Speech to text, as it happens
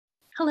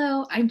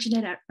Hello, I'm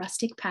Jeanette at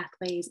Rustic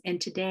Pathways,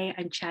 and today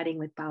I'm chatting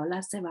with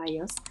Paola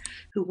Zevallos,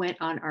 who went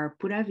on our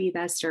Pura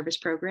Vida service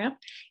program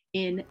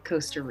in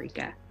Costa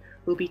Rica.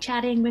 We'll be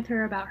chatting with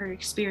her about her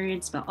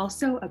experience, but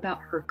also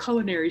about her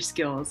culinary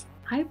skills.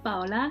 Hi,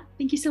 Paola.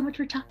 Thank you so much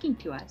for talking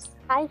to us.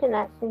 Hi,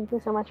 Jeanette. Thank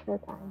you so much for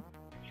the time.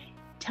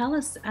 Tell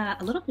us a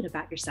little bit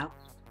about yourself.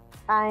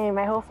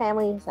 My whole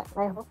family is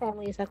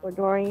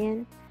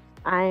Ecuadorian.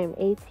 I'm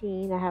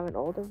 18. I have an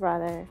older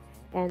brother,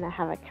 and I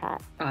have a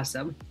cat.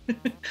 Awesome.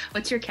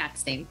 What's your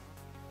cat's name?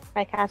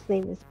 My cat's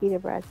name is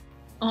Vida.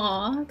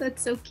 Aw,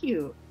 that's so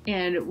cute.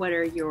 And what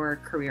are your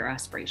career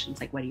aspirations?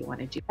 Like, what do you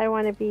want to do? I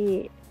want to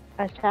be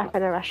a chef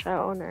and a restaurant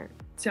owner.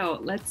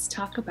 So let's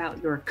talk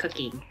about your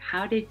cooking.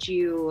 How did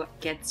you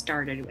get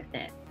started with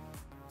it?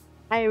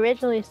 I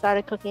originally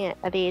started cooking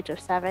at the age of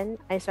 7.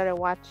 I started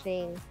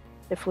watching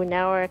the Food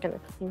Network and the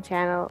cooking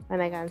channel,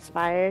 and I got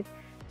inspired.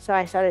 So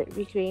I started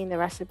recreating the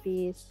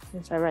recipes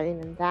and started writing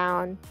them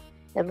down,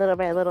 and little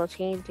by little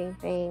changing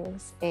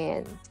things.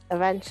 And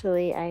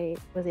eventually I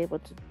was able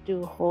to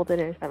do whole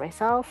dinners by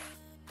myself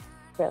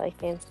for like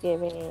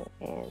Thanksgiving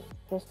and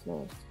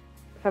Christmas.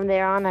 From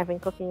there on, I've been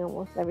cooking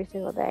almost every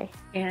single day.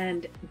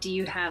 And do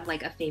you have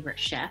like a favorite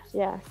chef?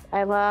 Yes,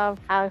 I love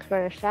Alex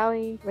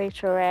Bernicelli,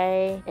 Rachel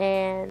Ray,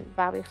 and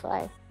Bobby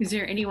Flay. Is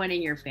there anyone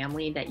in your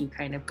family that you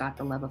kind of got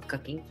the love of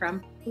cooking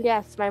from?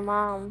 Yes, my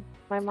mom.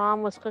 My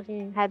mom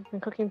had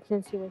been cooking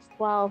since she was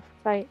 12,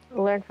 so I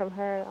learned from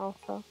her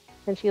also.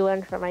 And she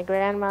learned from my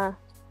grandma,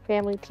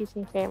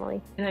 teaching family.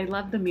 And I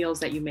love the meals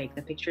that you make,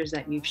 the pictures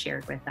that you've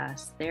shared with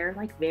us. They're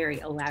like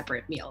very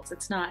elaborate meals.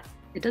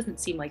 It doesn't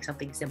seem like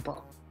something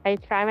simple. I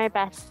try my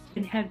best.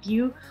 And have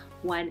you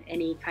won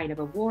any kind of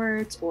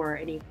awards or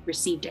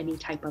received any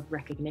type of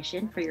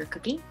recognition for your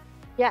cooking?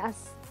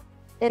 Yes.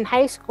 In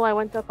high school, I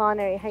went to a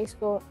culinary high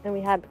school, and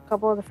we had a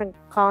couple of different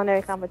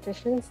culinary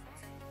competitions.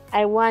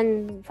 I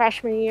won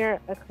freshman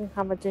year a cooking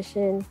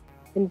competition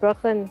in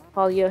Brooklyn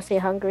called USA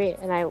Hungry,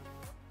 and I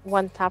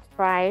won top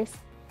prize.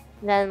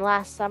 And then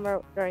last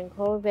summer during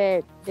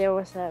COVID, there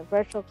was a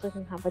virtual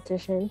cooking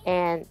competition,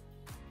 and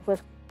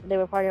they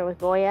were partnered with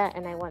Goya,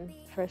 and I won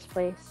first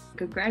place.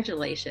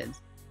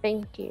 Congratulations.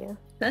 Thank you.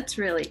 That's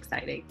really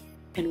exciting.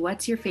 And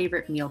what's your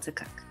favorite meal to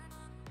cook?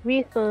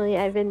 Recently,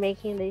 I've been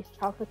making these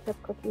chocolate chip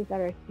cookies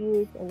that are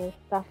huge, and they're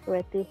stuffed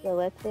with dulce de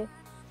leche.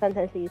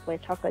 Sometimes I use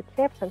white chocolate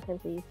chips,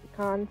 sometimes I use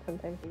pecans,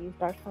 sometimes I use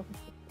dark chocolate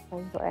chips,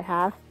 depends what I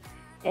have.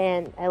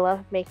 And I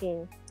love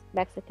making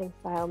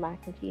Mexican-style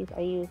mac and cheese.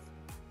 I use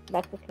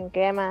Mexican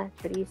crema,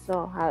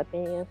 chorizo,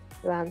 jalapenos,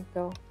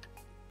 cilantro,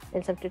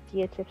 and some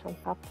tortilla chips on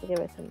top to give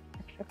it some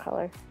extra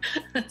color.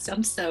 That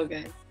sounds so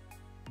good.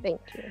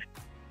 Thank you.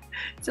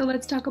 So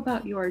let's talk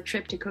about your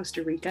trip to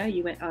Costa Rica.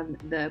 You went on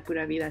the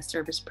Pura Vida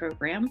service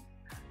program.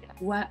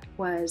 What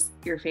was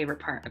your favorite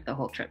part of the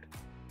whole trip?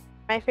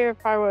 My favorite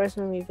part was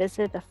when we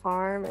visited the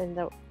farm, and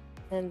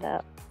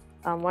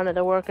one of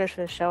the workers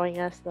was showing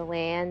us the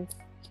land,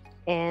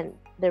 and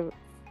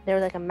there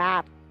was like a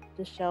map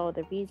to show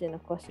the region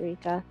of Costa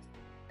Rica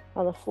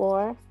on the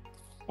floor,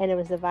 and it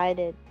was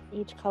divided.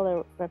 Each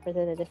color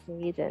represented a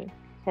different region.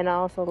 And I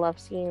also loved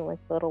seeing like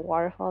the little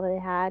waterfall they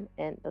had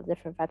and the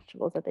different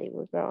vegetables that they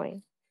were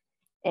growing.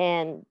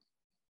 And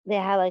they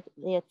had like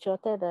the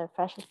achiote, the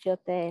fresh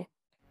achiote,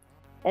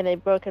 and they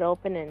broke it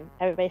open and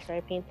everybody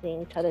started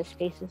painting each other's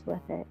faces with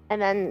it. And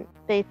then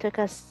they took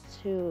us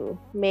to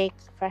make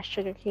fresh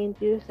sugarcane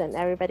juice, and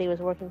everybody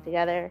was working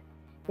together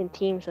in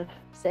teams of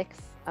 6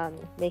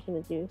 making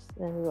the juice,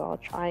 and we were all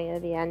trying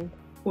at the end.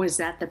 Was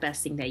that the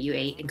best thing that you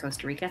ate in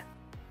Costa Rica?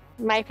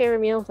 My favorite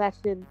meal was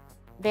actually,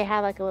 they had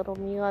like a little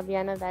meal at the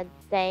end of that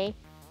day.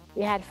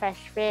 We had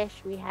fresh fish,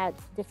 we had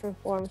different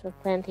forms of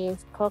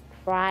plantains, cooked,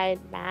 fried,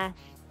 mashed,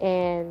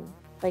 and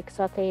like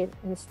sauteed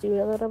and stewed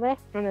a little bit.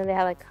 And then they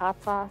had like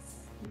hot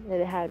sauce, and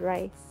they had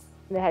rice,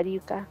 and they had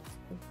yuca.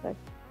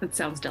 That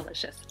sounds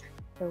delicious.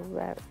 It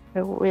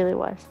really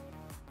was.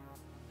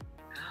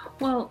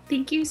 Well,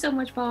 thank you so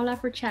much, Paola,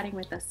 for chatting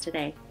with us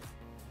today.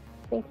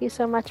 Thank you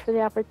so much for the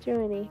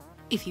opportunity.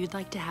 If you'd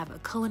like to have a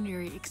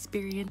culinary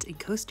experience in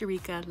Costa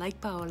Rica like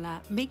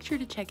Paola, make sure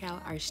to check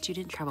out our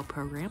student travel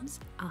programs.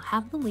 I'll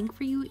have the link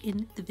for you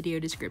in the video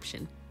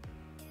description.